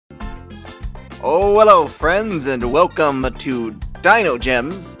Oh, hello friends, and welcome to Dino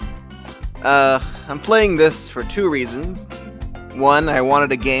Gems. I'm playing this for two reasons. One, I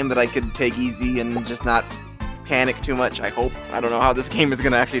wanted a game that I could take easy and just not panic too much, I hope. I don't know how this game is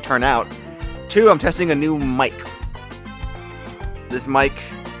going to actually turn out. Two, I'm testing a new mic. This mic,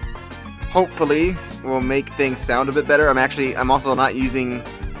 hopefully, will make things sound a bit better. I'm also not using...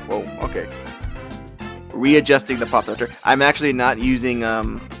 Whoa, okay. Readjusting the pop filter. I'm actually not using,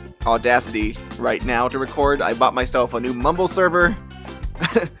 Audacity right now to record. I bought myself a new Mumble server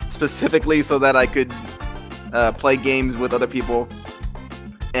specifically so that I could play games with other people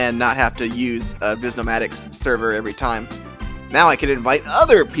and not have to use Visnomatic's server every time. Now I can invite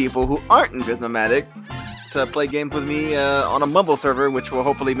other people who aren't in Visnomatic to play games with me on a Mumble server, which will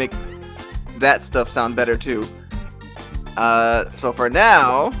hopefully make that stuff sound better too. So for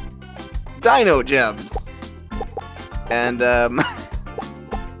now, Dino Gems. And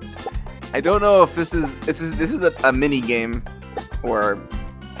I don't know if this is a mini game, or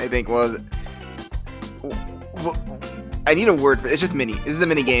I think I need a word for it. It's just mini. This is a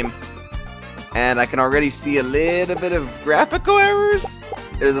mini game, and I can already see a little bit of graphical errors.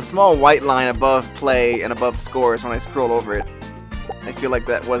 There's a small white line above play and above scores when I scroll over it. I feel like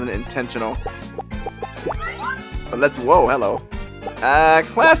that wasn't intentional. But let's. Whoa, hello.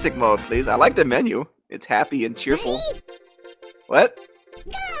 Classic mode, please. I like the menu. It's happy and cheerful. What?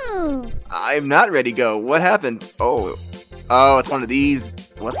 Go! I'm not ready to go. What happened? Oh, it's one of these.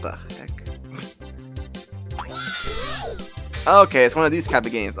 What the heck? Okay, it's one of these type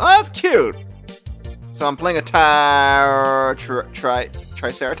of games. Oh, that's cute. So I'm playing a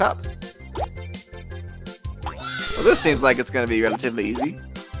Triceratops. Well, this seems like it's gonna be relatively easy.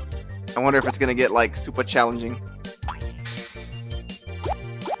 I wonder if it's gonna get like super challenging.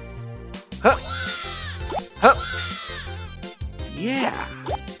 Huh. Huh. Yeah.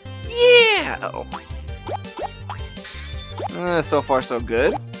 Yeah. Uh-oh. So far, so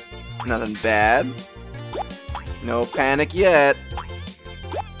good. Nothing bad. No panic yet.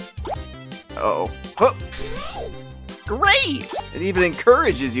 Uh-oh. Huh. Great! It even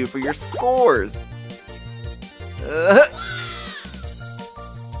encourages you for your scores.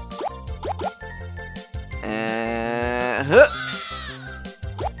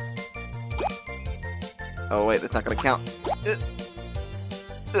 Oh wait, that's not gonna count.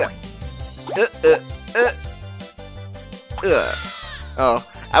 Oh,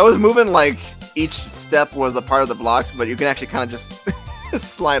 I was moving like each step was a part of the blocks, but you can actually kind of just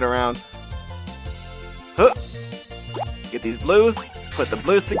slide around. Huh. Get these blues, put the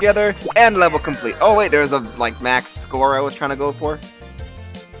blues together, and level complete. Oh wait, there's a like max score I was trying to go for.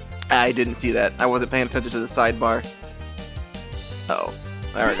 I didn't see that. I wasn't paying attention to the sidebar. Uh-oh,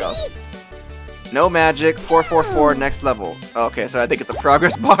 there it goes. No magic, 444, next level. Okay, so I think it's a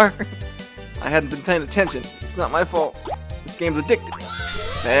progress bar. I hadn't been paying attention. It's not my fault. This game's addictive.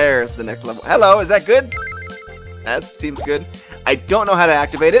 There's the next level. Hello, is that good? That seems good. I don't know how to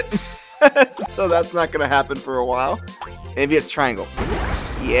activate it, so that's not gonna happen for a while. Maybe it's triangle.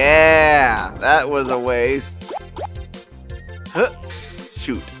 Yeah, that was a waste. Huh.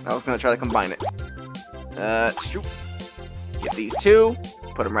 Shoot, I was gonna try to combine it. Shoot. Get these two.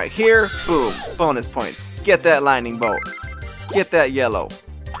 Put them right here. Boom. Bonus point. Get that lightning bolt. Get that yellow.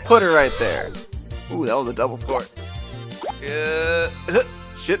 Put her right there. Ooh, that was a double score.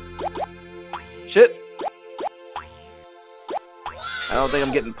 Shit. Shit. I don't think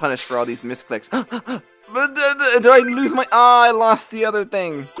I'm getting punished for all these misclicks. Do I lose my... Ah, I lost the other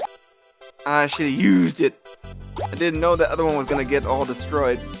thing. I should have used it. I didn't know that other one was going to get all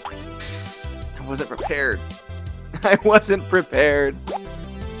destroyed. I wasn't prepared. I wasn't prepared.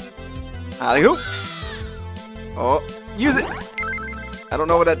 Alley-hoop. Oh, use it. I don't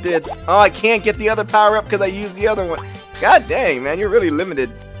know what that did. Oh, I can't get the other power up because I used the other one. God dang, man, you're really limited.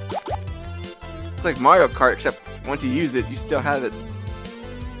 It's like Mario Kart, except once you use it, you still have it.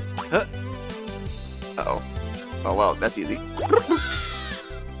 Huh. Uh-oh. Oh, well, that's easy.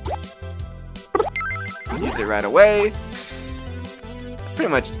 Use it right away.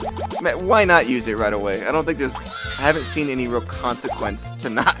 Pretty much, why not use it right away? I don't think I haven't seen any real consequence to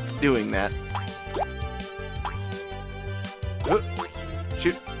not doing that.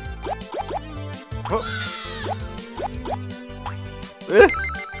 Shoot.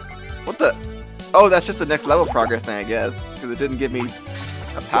 What the? Oh, that's just the next level progress thing, I guess. Because it didn't give me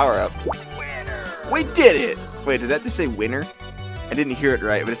a power-up. We did it! Wait, did that just say winner? I didn't hear it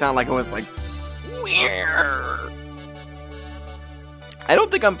right, but it sounded like it was like... Winner! I don't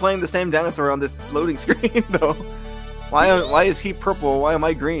think I'm playing the same dinosaur on this loading screen, though. Why is he purple? Why am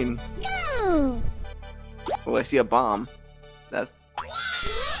I green? Go! Oh, I see a bomb. That's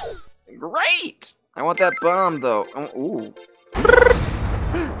Great! I want that bomb, though. Ooh.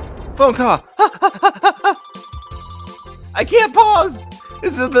 Phone call! I can't pause!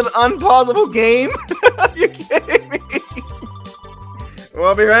 This is an unpausable game? Are you kidding me?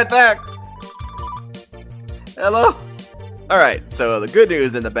 We'll be right back. Hello? Alright, so the good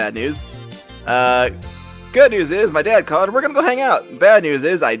news and the bad news. Good news is my dad called and we're gonna go hang out. Bad news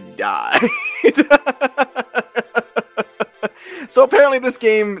is I died. So apparently this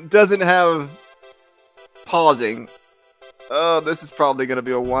game doesn't have pausing. Oh, this is probably gonna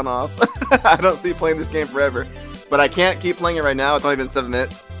be a one-off. I don't see playing this game forever. But I can't keep playing it right now. It's only been 7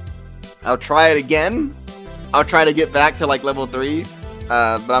 minutes. I'll try it again. I'll try to get back to like level 3. But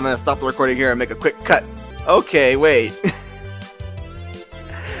I'm gonna stop the recording here and make a quick cut. Okay, wait.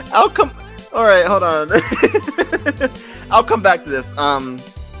 I'll come. Alright, hold on. I'll come back to this. I'm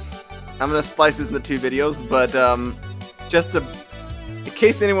gonna splice this into 2 videos, but just to, in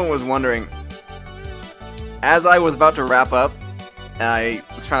case anyone was wondering, as I was about to wrap up, I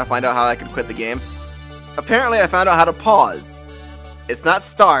was trying to find out how I could quit the game. Apparently, I found out how to pause. It's not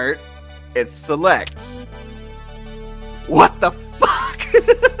start, it's select. What the fuck?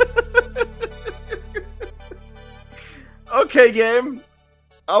 Okay, game.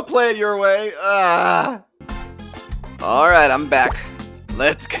 I'll play it your way. Alright, I'm back.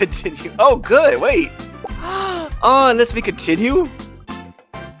 Let's continue. Oh, good. Wait. Oh, it lets me continue?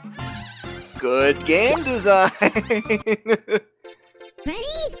 Good game design. Ready?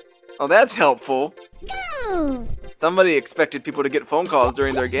 Oh, that's helpful. Go! Somebody expected people to get phone calls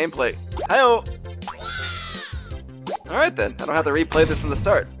during their gameplay. Hi-oh! Alright then, I don't have to replay this from the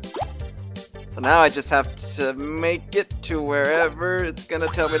start. So now I just have to make it to wherever it's gonna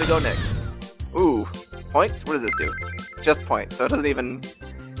tell me to go next. Ooh, points? What does this do? Just points, so it doesn't even...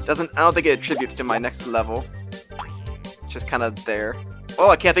 I don't think it attributes to my next level. Just kind of there. Oh,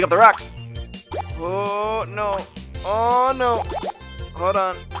 I can't pick up the rocks! Oh, no. Oh, no. Hold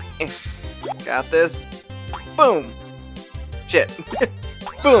on. Got this. Boom. Shit.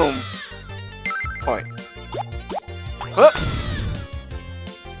 Boom. Points. Huh.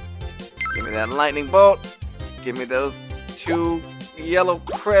 Give me that lightning bolt. Give me those 2 yellow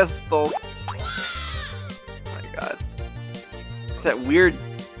crystals. Oh my god. It's that weird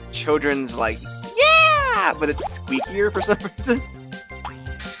children's like, yeah! But it's squeakier for some reason.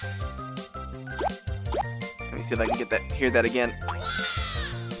 Let me see if I can get that, hear that again.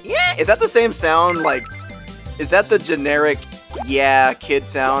 Yeah! Is that the same sound, like, is that the generic, yeah, kid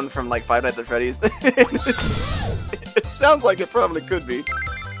sound from, like, Five Nights at Freddy's? It sounds like it probably could be.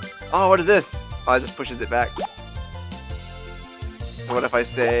 Oh, what is this? Oh, it just pushes it back. So what if I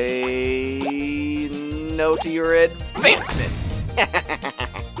say no to your advancements?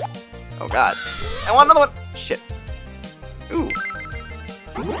 Oh god. I want another one! Shit. Ooh.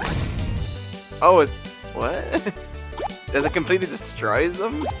 Oh, it... What? Does it completely destroy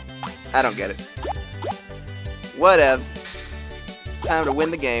them? I don't get it. Whatevs. Time to win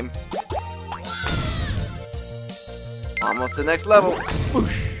the game. Almost to the next level.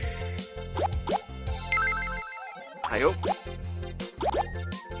 Whoosh. Hi-yo.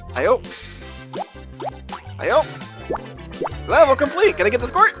 Hi-yo. Hi-yo. Level complete! Can I get the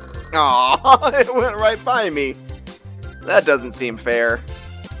squirt? Aw, it went right by me. That doesn't seem fair.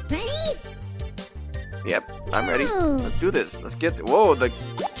 Ready? Yep, I'm ready. Let's do this. Let's get... Whoa, the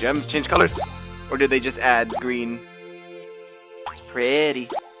gems change colors. Or did they just add green? It's pretty.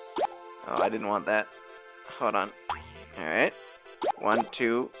 Oh, I didn't want that. Hold on. Alright. 1,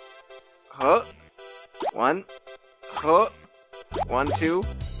 2. Huh. 1. Huh. 1, 2.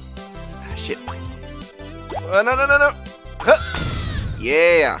 Ah, shit. Oh, no, no, no, no. Huh.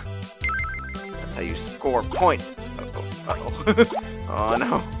 Yeah. That's how you score points. Uh-oh. Uh-oh. Oh,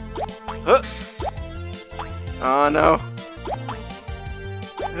 no. Huh. Oh, no.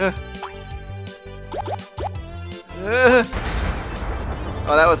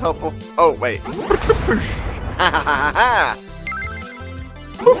 Oh, that was helpful. Oh, wait.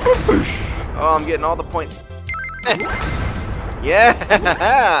 Oh, I'm getting all the points. Yeah!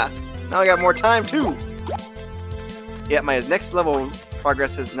 Now I got more time, too. Yeah, my next level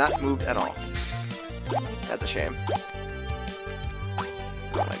progress has not moved at all. That's a shame.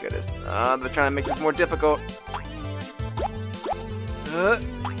 Oh my goodness. They're trying to make this more difficult. Oh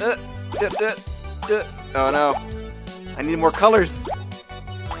no. I need more colors.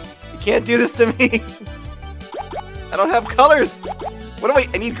 You can't do this to me. I don't have colors. What do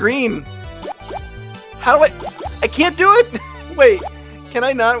I need green. How do I can't do it. Wait, can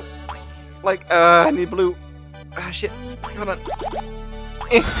I not? Like, I need blue. Ah, shit. Hold on.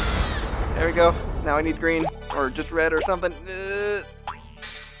 There we go. Now I need green or just red or something.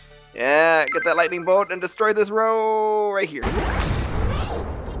 Yeah, Yeah, get that lightning bolt and destroy this row right here.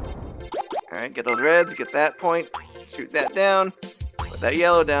 Alright, get those reds, get that point, shoot that down, put that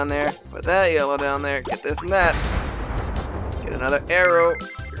yellow down there, put that yellow down there, get this and that. Get another arrow,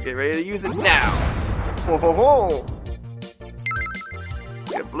 get ready to use it now. Ho ho ho!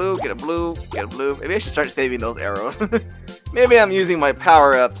 Get a blue, get a blue, get a blue. Maybe I should start saving those arrows. Maybe I'm using my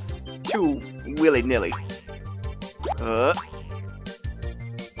power-ups too willy-nilly.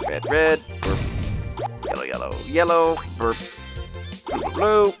 Red, red, burp. Yellow, yellow, yellow, burp. Blue,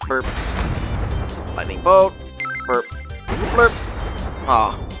 blue, burp. Lightning bolt, burp, blurp.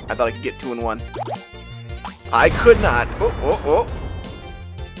 Aw, I thought I could get 2 in 1. I could not. Oh, oh, oh.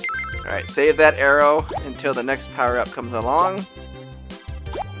 Alright, save that arrow until the next power-up comes along.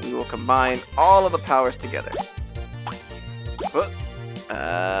 We will combine all of the powers together. Whoop.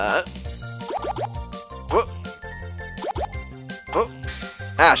 Whoop. Whoop.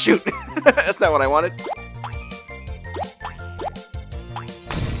 Ah, shoot! That's not what I wanted.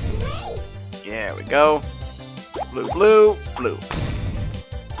 There we go. Blue, blue, blue.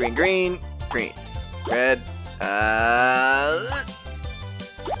 Green, green, green. Red.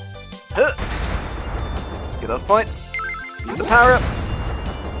 Get those points. Use the power up.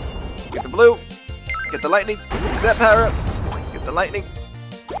 Get the blue. Get the lightning. Use that power up. Get the lightning.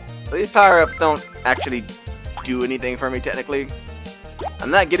 So these power ups don't actually do anything for me technically. I'm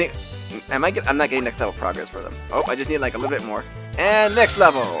not getting next level progress for them. Oh, I just need like a little bit more. And next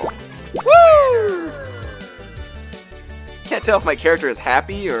level. Woo! Can't tell if my character is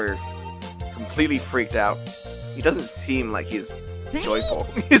happy or completely freaked out. He doesn't seem like he's joyful.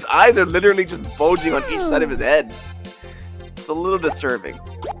 His eyes are literally just bulging on each side of his head. It's a little disturbing.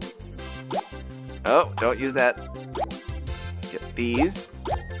 Oh, don't use that. Get these.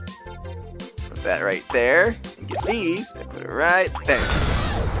 Put that right there. And get these and put it right there.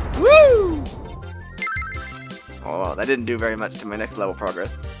 Woo! Oh, that didn't do very much to my next level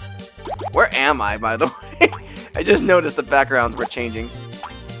progress. Where am I, by the way? I just noticed the backgrounds were changing.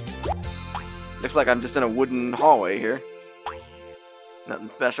 Looks like I'm just in a wooden hallway here. Nothing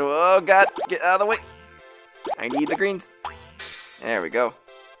special. Oh god, get out of the way. I need the greens. There we go.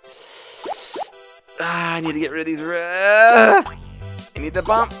 Ah, I need to get rid of these. I need the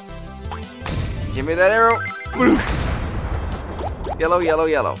bomb. Give me that arrow. Yellow, yellow,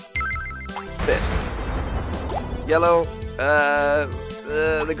 yellow. Spit. Yellow.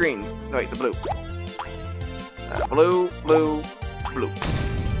 The greens. No, wait, the blue. Blue, blue, blue.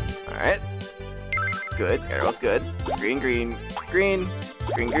 Alright. Good. Arrow's good. Green, green, green,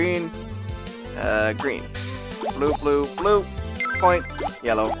 green, green. Green. Blue, blue, blue. Points.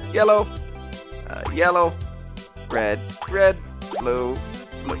 Yellow, yellow. Yellow. Red, red. Blue,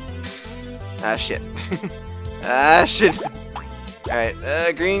 blue. Ah, shit. Ah, shit. Alright.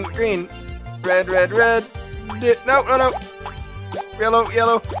 Green, green. Red, red, red. No, no, no. Yellow,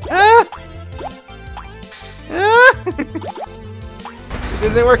 yellow. Ah! Ah! This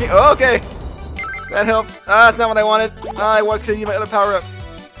isn't working. Oh, okay. That helped. Ah, it's not what I wanted. Ah, I wanted to use my other power up.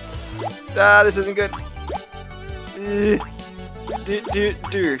 Ah, this isn't good.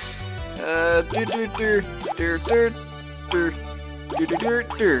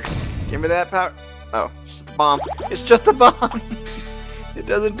 Give me that power. Oh, it's just a bomb. It's just a bomb. It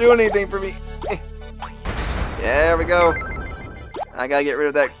doesn't do anything for me. There we go. I gotta get rid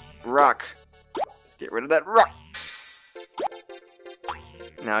of that rock. Let's get rid of that rock.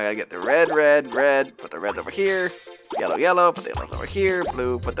 Now I gotta get the red, red, red. Put the red over here. Yellow, yellow. Put the yellow over here.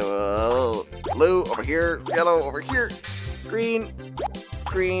 Blue. Put the blue over here. Yellow over here. Green.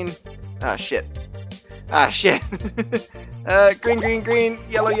 Green. Ah, shit. Ah, shit. Green, green, green.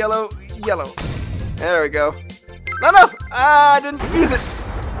 Yellow, yellow, yellow. There we go. No, no. Ah, I didn't use it.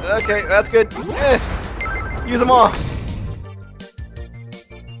 Okay, that's good. Use them all.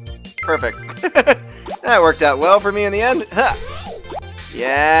 Perfect. That worked out well for me in the end. Huh.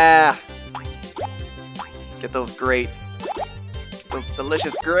 Yeah. Get those grates. Those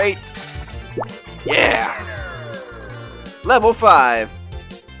delicious grates. Yeah. Level 5.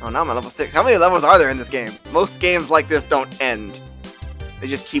 Oh, now I'm at level 6. How many levels are there in this game? Most games like this don't end. They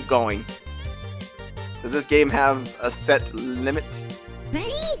just keep going. Does this game have a set limit?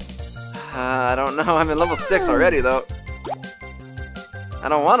 I don't know. I'm in level 6 already, though. I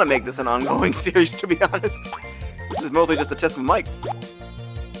don't want to make this an ongoing series, to be honest. This is mostly just a test of Mike.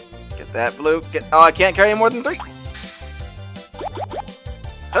 Get that blue. Oh, I can't carry more than 3.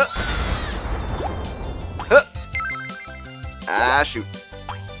 Huh. Huh. Ah, shoot.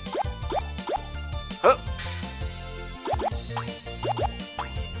 Huh.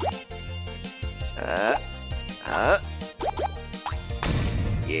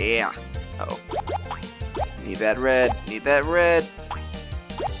 Yeah. Uh-oh. Need that red. Need that red.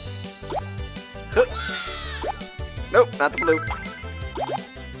 Huh. Nope, not the blue.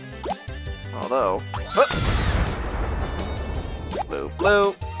 Although. Huh. Blue,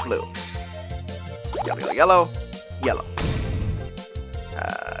 blue, blue. Yellow, yellow, yellow. Yellow.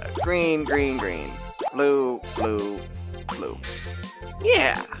 Green, green, green. Blue, blue, blue.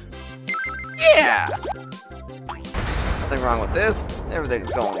 Yeah! Yeah! Nothing wrong with this. Everything's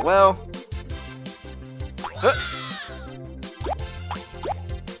going well. Huh.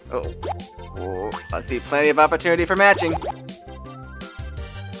 Oh. Oh. I see plenty of opportunity for matching. But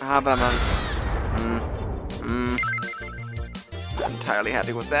I'm not entirely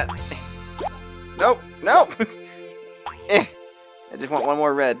happy with that. Nope, nope! I just want one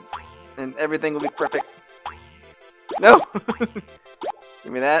more red, and everything will be perfect. No!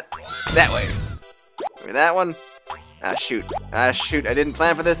 Give me that. That way. Give me that one. Ah, shoot. Ah, shoot. I didn't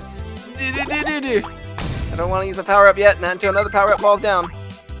plan for this. I don't want to use a power-up yet, not until another power-up falls down.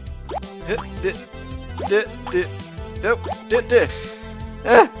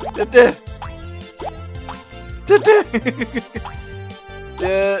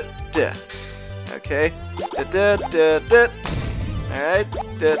 Okay. Alright.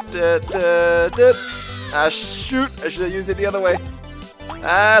 Ah, shoot! I should have used it the other way.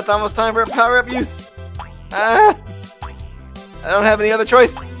 Ah, it's almost time for a power-up use. Ah! I don't have any other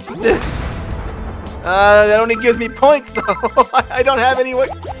choice. That only gives me points, though. I don't have any way.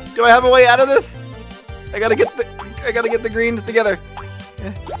 Do I have a way out of this? I gotta get the greens together.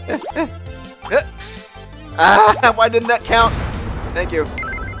 Ah! Why didn't that count? Thank you.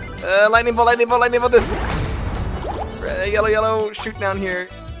 Lightning bolt, lightning bolt, lightning bolt. This. Red, yellow, yellow. Shoot down here.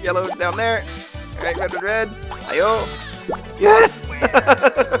 Yellow down there. Alright, red, red, red. Ayo. Yes!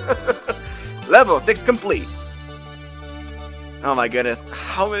 Level 6 complete. Oh my goodness.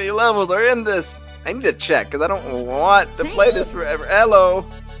 How many levels are in this? I need to check because I don't want to play this forever. Hello.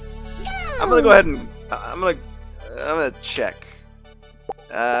 I'm gonna go ahead and I'm gonna check.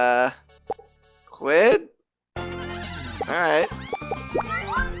 Quid? Alright.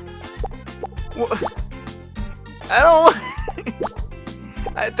 I don't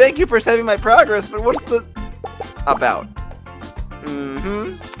I thank you for saving my progress, but what's the about?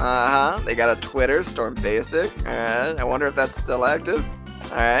 They got a Twitter, Storm Basic. Alright, I wonder if that's still active.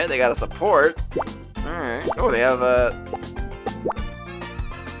 Alright, they got a support. Alright. Oh, they have a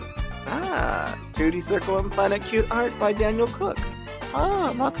 2D Circle and Planet Cute art by Daniel Cook.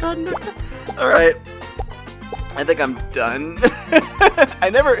 Ah, Moth Garden. Alright. I think I'm done.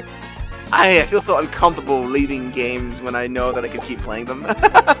 I feel so uncomfortable leaving games when I know that I can keep playing them.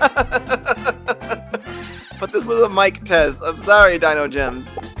 But this was a mic test. I'm sorry, Dino Gems.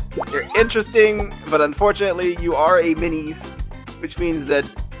 You're interesting, but unfortunately you are a minis, which means that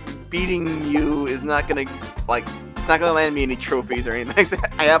beating you is not gonna, like, it's not gonna land me any trophies or anything like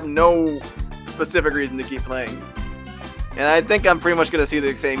that. I have no specific reason to keep playing. And I think I'm pretty much gonna see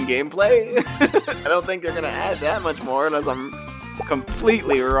the same gameplay. I don't think they're gonna add that much more unless I'm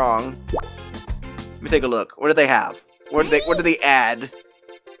completely wrong. Let me take a look. What do they have? What do they add?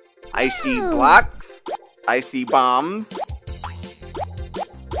 I see blocks. I see bombs.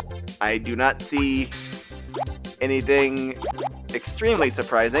 I do not see anything extremely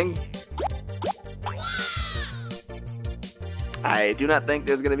surprising. I do not think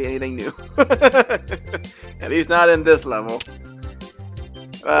there's going to be anything new. At least not in this level.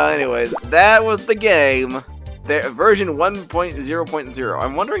 Well, anyways, that was the game. Version 1.0.0.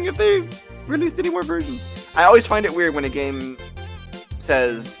 I'm wondering if they released any more versions. I always find it weird when a game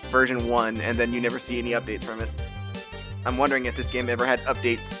says version 1 and then you never see any updates from it. I'm wondering if this game ever had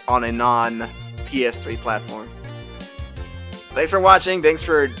updates on a non-PS3 platform. Thanks for watching. Thanks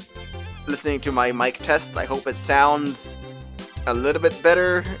for listening to my mic test. I hope it sounds a little bit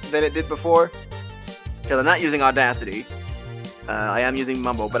better than it did before. Because I'm not using Audacity. I am using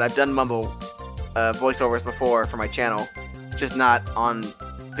Mumble, but I've done Mumble voiceovers before for my channel. Just not on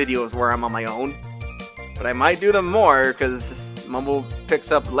videos where I'm on my own. But I might do them more because Mumble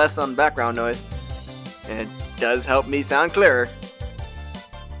picks up less on background noise. And it does help me sound clearer.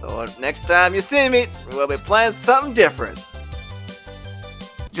 So next time you see me, we'll be playing something different.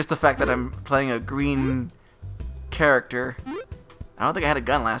 Just the fact that I'm playing a green character. I don't think I had a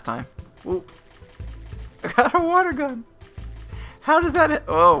gun last time. Ooh. I got a water gun. How does that...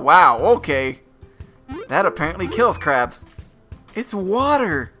 Oh, wow. Okay. That apparently kills crabs. It's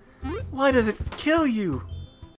water. Why does it kill you?